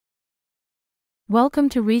Welcome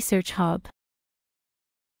to Research Hub.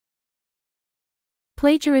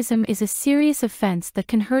 Plagiarism is a serious offense that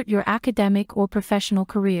can hurt your academic or professional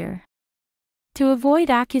career. To avoid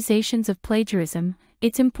accusations of plagiarism,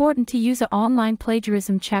 it's important to use an online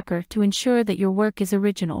plagiarism checker to ensure that your work is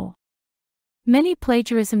original. Many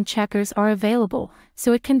plagiarism checkers are available,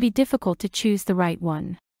 so it can be difficult to choose the right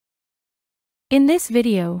one. In this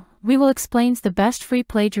video, we will explain the best free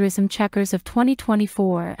plagiarism checkers of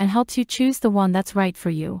 2024 and helps you choose the one that's right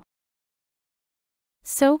for you.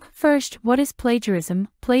 So, first, what is plagiarism?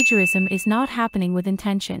 Plagiarism is not happening with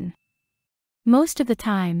intention. Most of the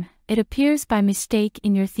time, it appears by mistake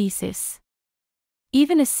in your thesis.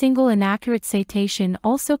 Even a single inaccurate citation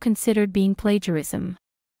also considered being plagiarism.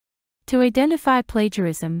 To identify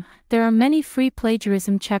plagiarism, there are many free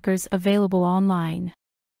plagiarism checkers available online.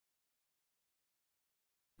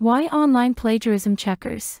 Why online plagiarism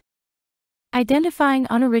checkers? Identifying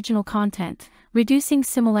unoriginal content, reducing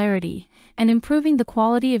similarity, and improving the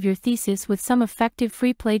quality of your thesis with some effective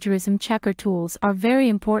free plagiarism checker tools are very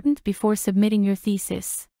important before submitting your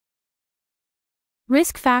thesis.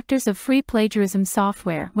 Risk factors of free plagiarism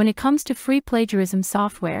software. When it comes to free plagiarism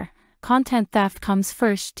software, content theft comes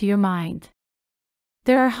first to your mind.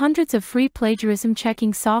 There are hundreds of free plagiarism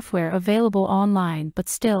checking software available online, but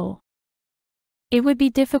still, it would be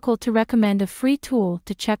difficult to recommend a free tool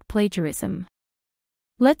to check plagiarism.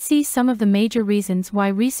 Let's see some of the major reasons why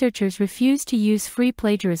researchers refuse to use free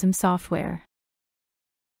plagiarism software.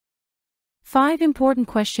 5 important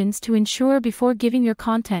questions to ensure before giving your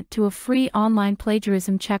content to a free online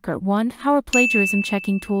plagiarism checker. 1. How are plagiarism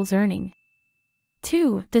checking tools earning?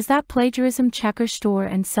 2. Does that plagiarism checker store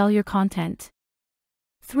and sell your content?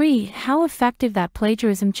 3. How effective that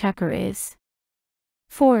plagiarism checker is?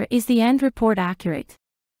 4. Is the end report accurate?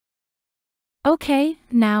 Okay,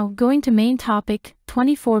 now going to main topic,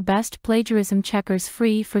 24 best plagiarism checkers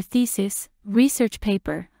free for thesis, research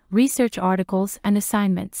paper, research articles and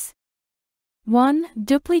assignments. 1.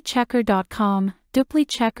 Dupli-checker.com.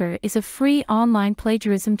 Dupli-checker is a free online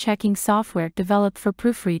plagiarism checking software developed for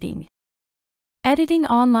proofreading, editing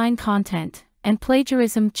online content, and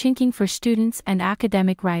plagiarism checking for students and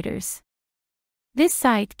academic writers. This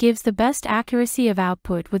site gives the best accuracy of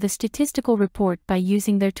output with a statistical report by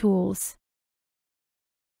using their tools.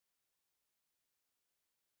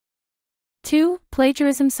 2.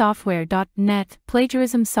 Plagiarismsoftware.net.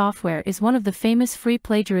 Plagiarism software is one of the famous free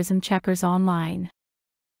plagiarism checkers online.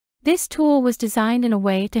 This tool was designed in a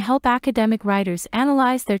way to help academic writers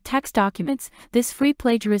analyze their text documents. This free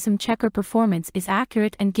plagiarism checker performance is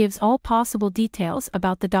accurate and gives all possible details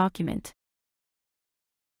about the document.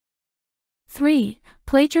 3.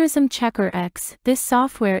 Plagiarism Checker X. This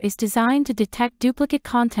software is designed to detect duplicate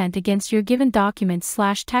content against your given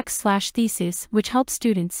document/text/thesis, which helps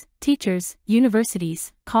students, teachers,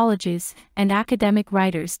 universities, colleges, and academic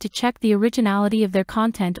writers to check the originality of their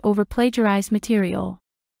content over plagiarized material.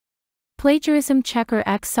 Plagiarism Checker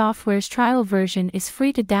X software's trial version is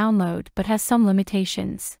free to download but has some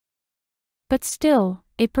limitations. But still,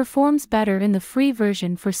 it performs better in the free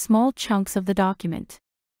version for small chunks of the document.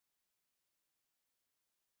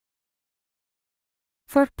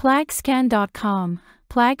 For plagscan.com,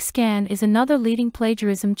 Plagscan is another leading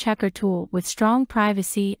plagiarism checker tool with strong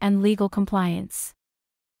privacy and legal compliance.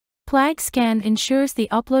 Plagscan ensures the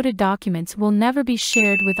uploaded documents will never be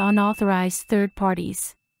shared with unauthorized third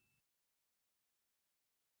parties.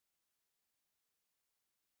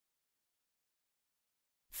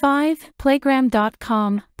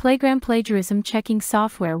 Playgram.com. Playgram plagiarism checking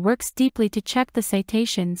software works deeply to check the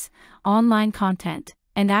citations, online content,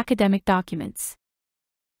 and academic documents.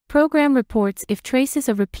 Program reports if traces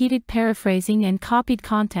of repeated paraphrasing and copied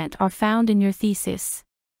content are found in your thesis.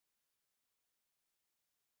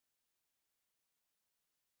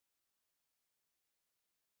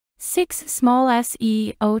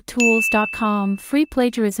 SmallSEOtools.com. Free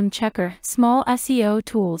plagiarism checker. Small SEO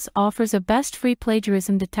Tools offers a best free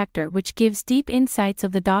plagiarism detector which gives deep insights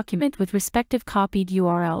of the document with respective copied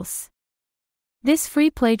URLs. This free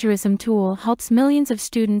plagiarism tool helps millions of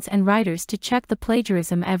students and writers to check the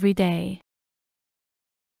plagiarism every day.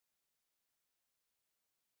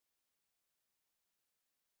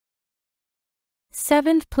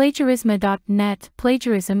 Seventh, Plagiarism.net.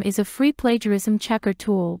 Plagiarism is a free plagiarism checker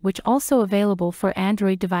tool which also available for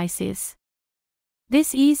Android devices.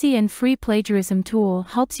 This easy and free plagiarism tool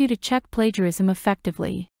helps you to check plagiarism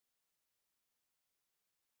effectively.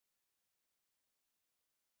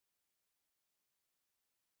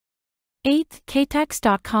 8.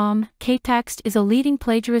 Ktext.com. Ktext is a leading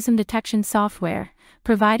plagiarism detection software,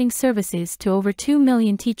 providing services to over 2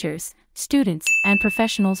 million teachers, students, and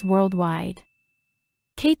professionals worldwide.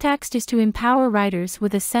 K-Text is to empower writers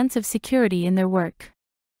with a sense of security in their work.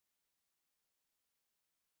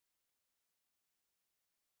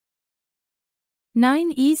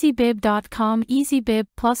 9. EasyBib.com. EasyBib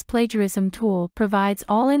Plus Plagiarism Tool provides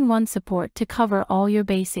all-in-one support to cover all your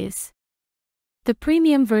bases. The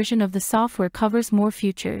premium version of the software covers more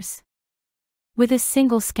features. With a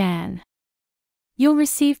single scan, you'll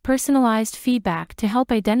receive personalized feedback to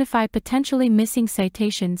help identify potentially missing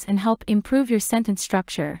citations and help improve your sentence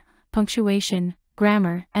structure, punctuation,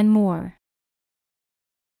 grammar, and more.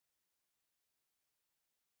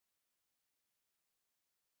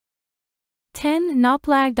 10.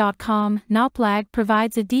 Noplag.com. Noplag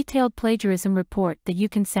provides a detailed plagiarism report that you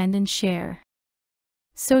can send and share.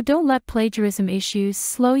 So don't let plagiarism issues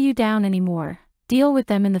slow you down anymore. Deal with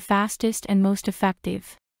them in the fastest and most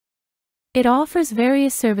effective. It offers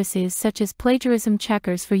various services such as plagiarism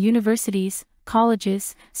checkers for universities,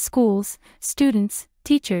 colleges, schools, students,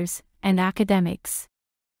 teachers, and academics.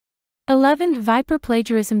 11. Viper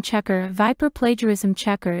Plagiarism Checker. Viper Plagiarism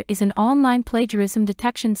Checker is an online plagiarism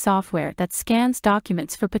detection software that scans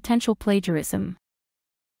documents for potential plagiarism.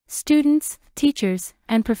 Students, teachers,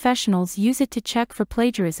 and professionals use it to check for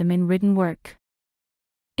plagiarism in written work.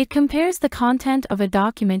 It compares the content of a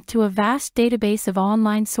document to a vast database of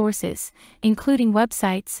online sources, including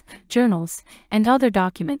websites, journals, and other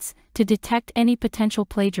documents, to detect any potential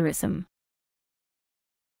plagiarism.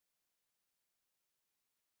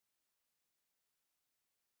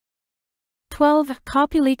 12.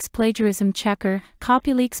 CopyLeaks Plagiarism Checker.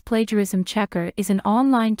 CopyLeaks Plagiarism Checker is an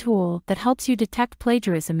online tool that helps you detect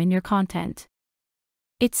plagiarism in your content.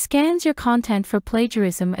 It scans your content for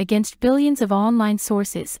plagiarism against billions of online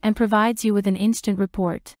sources and provides you with an instant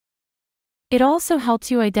report. It also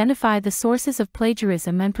helps you identify the sources of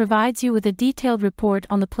plagiarism and provides you with a detailed report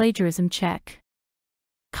on the plagiarism check.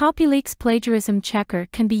 CopyLeaks Plagiarism Checker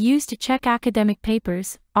can be used to check academic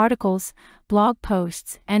papers, articles, blog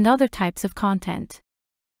posts, and other types of content.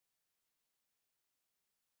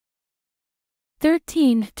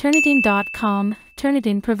 13. Turnitin.com.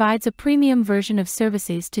 Turnitin provides a premium version of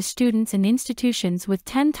services to students and institutions with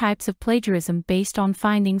 10 types of plagiarism based on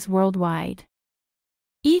findings worldwide.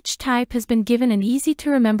 Each type has been given an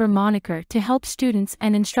easy-to-remember moniker to help students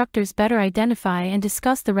and instructors better identify and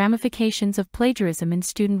discuss the ramifications of plagiarism in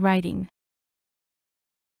student writing.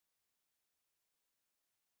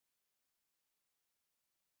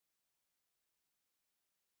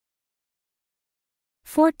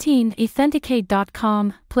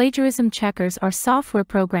 Authenticate.com. Plagiarism checkers are software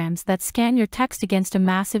programs that scan your text against a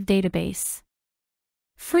massive database.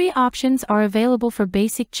 Free options are available for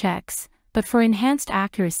basic checks, but for enhanced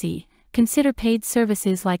accuracy, consider paid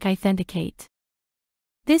services like Authenticate.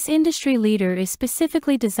 This industry leader is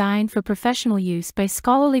specifically designed for professional use by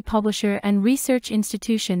scholarly publisher and research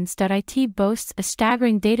institutions. It boasts a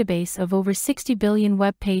staggering database of over 60 billion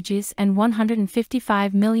web pages and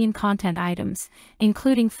 155 million content items,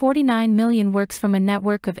 including 49 million works from a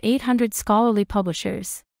network of 800 scholarly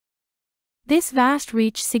publishers. This vast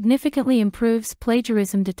reach significantly improves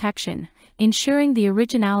plagiarism detection, ensuring the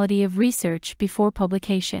originality of research before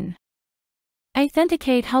publication.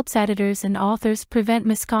 Authenticate helps editors and authors prevent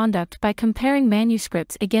misconduct by comparing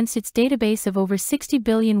manuscripts against its database of over 60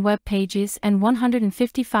 billion web pages and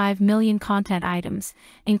 155 million content items,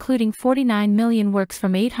 including 49 million works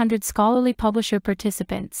from 800 scholarly publisher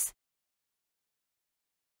participants.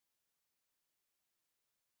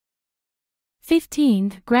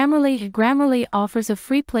 15. Grammarly. Grammarly offers a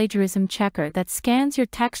free plagiarism checker that scans your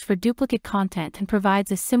text for duplicate content and provides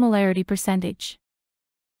a similarity percentage.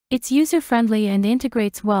 It's user-friendly and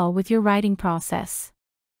integrates well with your writing process.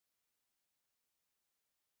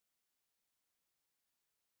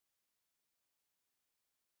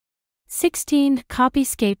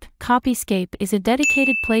 Copyscape. Copyscape is a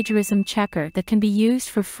dedicated plagiarism checker that can be used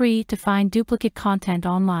for free to find duplicate content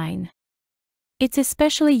online. It's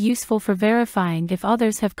especially useful for verifying if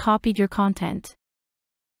others have copied your content.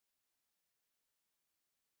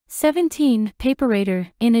 17.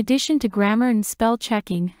 Paperator. In addition to grammar and spell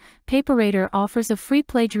checking, Paperator offers a free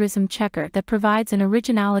plagiarism checker that provides an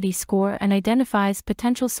originality score and identifies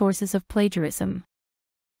potential sources of plagiarism.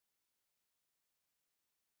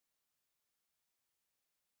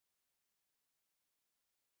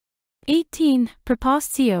 18.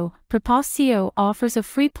 Prepostio. Prepostio offers a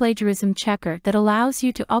free plagiarism checker that allows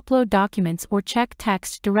you to upload documents or check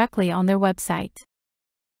text directly on their website.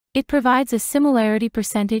 It provides a similarity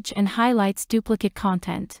percentage and highlights duplicate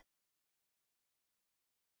content.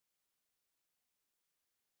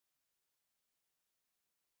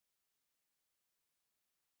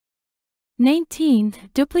 19.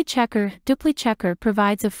 DupliChecker. DupliChecker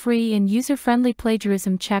provides a free and user-friendly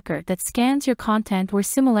plagiarism checker that scans your content for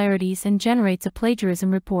similarities and generates a plagiarism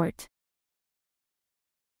report.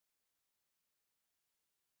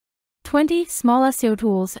 20. Small SEO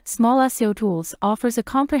Tools. Small SEO Tools offers a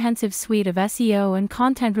comprehensive suite of SEO and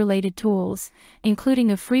content-related tools, including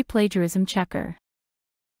a free plagiarism checker.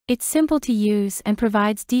 It's simple to use and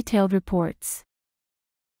provides detailed reports.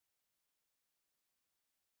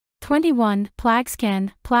 21.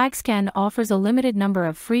 PlagScan. PlagScan offers a limited number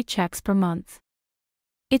of free checks per month.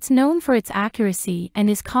 It's known for its accuracy and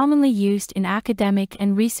is commonly used in academic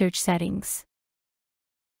and research settings.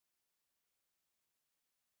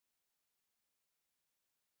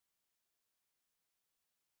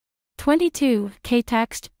 22.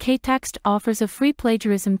 Ktext. Ktext offers a free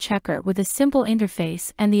plagiarism checker with a simple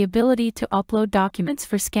interface and the ability to upload documents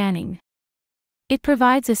for scanning. It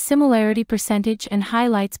provides a similarity percentage and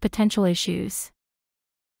highlights potential issues.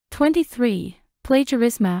 23.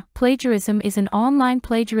 Plagiarism. Plagiarism is an online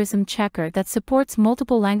plagiarism checker that supports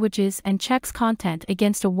multiple languages and checks content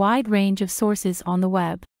against a wide range of sources on the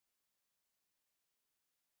web.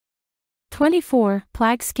 24.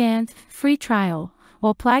 PlagScan. Free trial.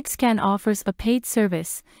 While PlagScan offers a paid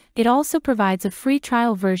service, it also provides a free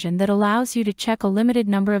trial version that allows you to check a limited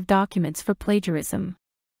number of documents for plagiarism.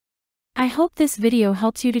 I hope this video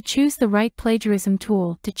helps you to choose the right plagiarism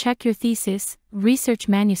tool to check your thesis, research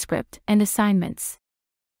manuscript, and assignments.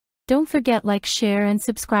 Don't forget like, share and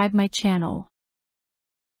subscribe my channel.